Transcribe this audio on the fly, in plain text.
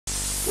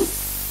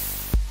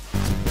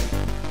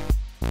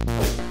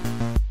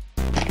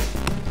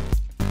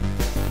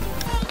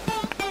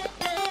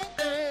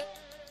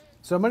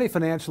So many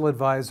financial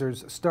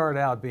advisors start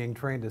out being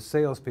trained as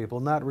salespeople,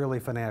 not really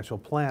financial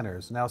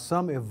planners. Now,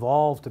 some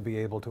evolve to be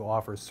able to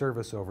offer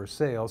service over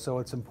sales, so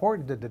it's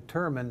important to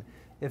determine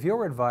if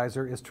your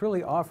advisor is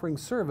truly offering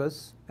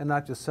service and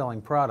not just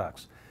selling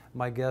products.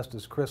 My guest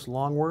is Chris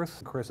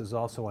Longworth. Chris is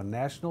also a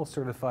National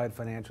Certified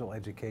Financial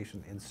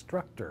Education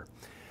Instructor.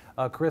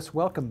 Chris,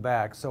 welcome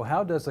back. So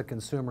how does a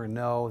consumer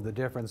know the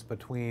difference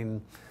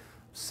between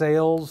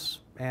sales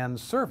and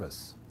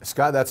service?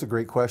 Scott, that's a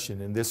great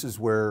question, and this is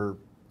where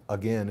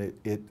again,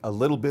 a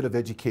little bit of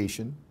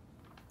education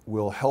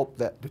will help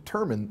that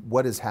determine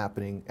what is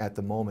happening at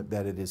the moment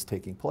that it is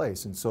taking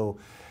place. And so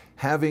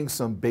having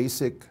some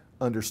basic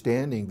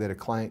understanding that a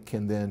client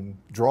can then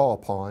draw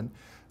upon,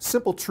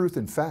 simple truth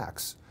and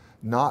facts,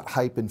 not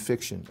hype and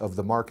fiction of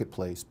the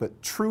marketplace,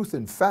 but truth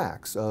and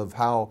facts of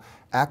how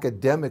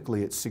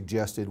academically it's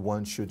suggested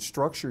one should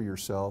structure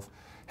yourself.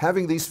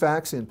 Having these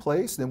facts in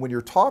place, then when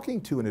you're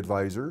talking to an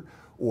advisor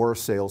or a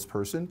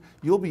salesperson,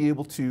 you'll be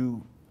able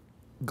to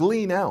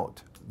glean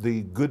out the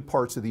good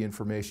parts of the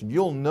information.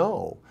 You'll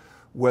know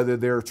whether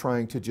they're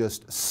trying to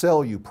just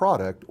sell you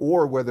product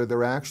or whether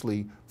they're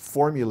actually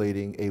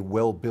formulating a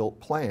well-built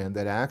plan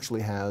that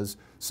actually has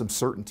some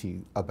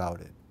certainty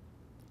about it.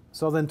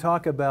 So then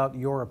talk about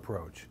your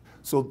approach.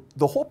 So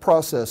the whole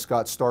process,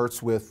 Scott,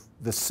 starts with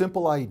the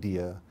simple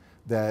idea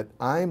that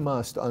I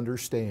must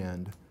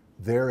understand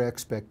their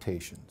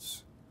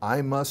expectations.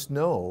 I must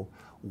know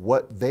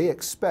what they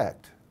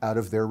expect out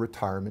of their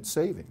retirement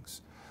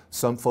savings.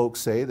 Some folks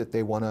say that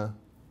they want to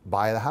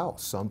buy a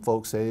house. Some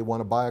folks say they want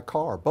to buy a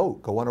car,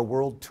 boat, go on a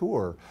world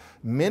tour.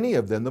 Many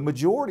of them, the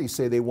majority,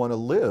 say they want to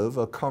live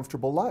a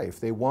comfortable life.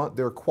 They want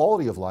their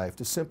quality of life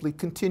to simply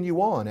continue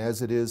on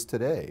as it is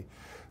today.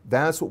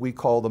 That's what we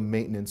call the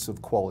maintenance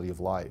of quality of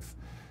life.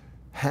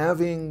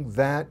 Having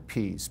that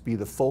piece be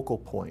the focal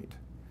point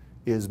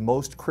is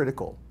most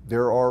critical.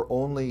 There are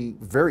only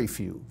very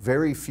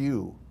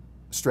few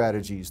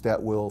strategies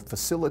that will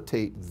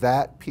facilitate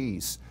that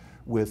piece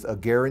with a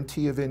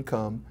guarantee of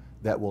income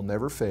that will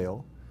never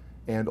fail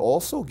and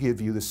also give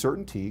you the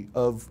certainty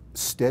of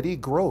steady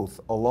growth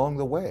along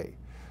the way.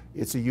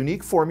 It's a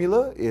unique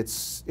formula.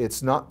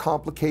 It's not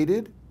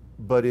complicated,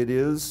 but it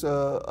is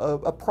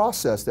a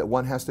process that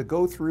one has to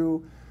go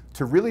through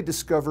to really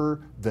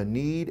discover the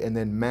need and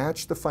then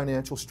match the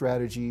financial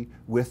strategy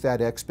with that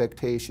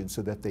expectation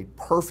so that they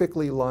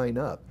perfectly line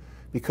up.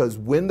 Because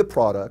when the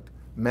product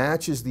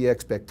matches the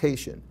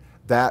expectation,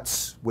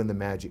 that's when the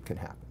magic can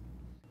happen.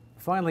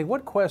 Finally,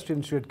 what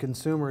questions should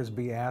consumers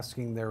be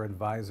asking their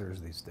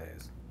advisors these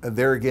days?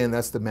 There again,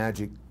 that's the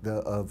magic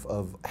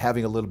of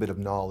having a little bit of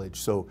knowledge.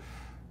 So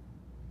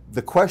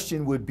the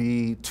question would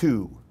be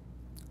two.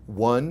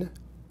 One,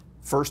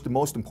 first and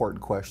most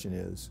important question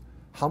is,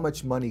 how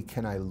much money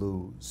can I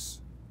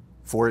lose?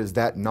 For is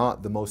that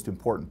not the most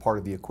important part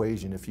of the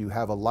equation? If you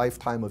have a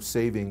lifetime of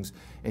savings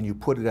and you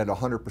put it at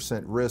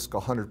 100% risk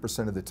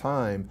 100% of the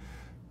time,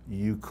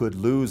 you could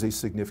lose a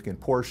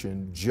significant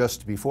portion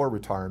just before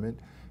retirement,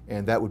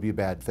 and that would be a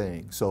bad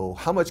thing. So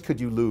how much could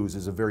you lose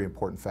is a very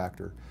important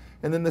factor.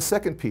 And then the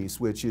second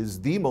piece, which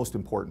is the most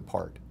important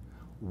part,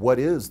 what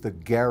is the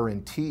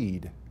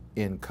guaranteed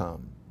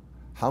income?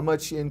 How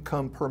much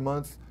income per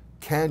month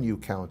can you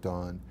count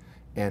on,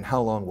 and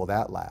how long will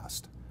that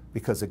last?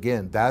 Because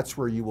again, that's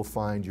where you will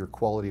find your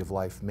quality of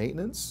life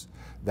maintenance.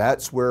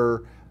 That's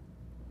where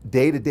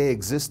day-to-day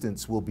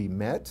existence will be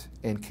met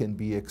and can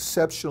be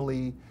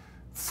exceptionally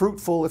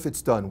fruitful if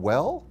it's done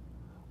well,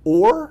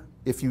 or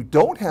if you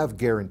don't have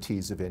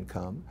guarantees of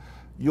income,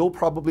 you'll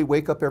probably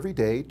wake up every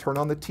day, turn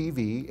on the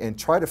TV, and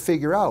try to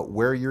figure out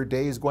where your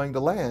day is going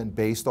to land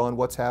based on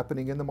what's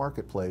happening in the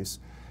marketplace.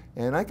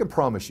 And I can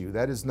promise you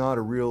that is not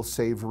a real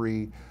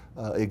savory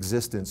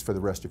existence for the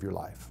rest of your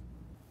life.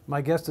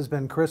 My guest has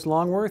been Chris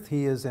Longworth.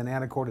 He is in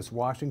Anacortes,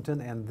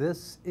 Washington, and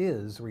this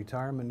is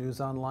Retirement News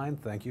Online.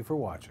 Thank you for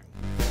watching.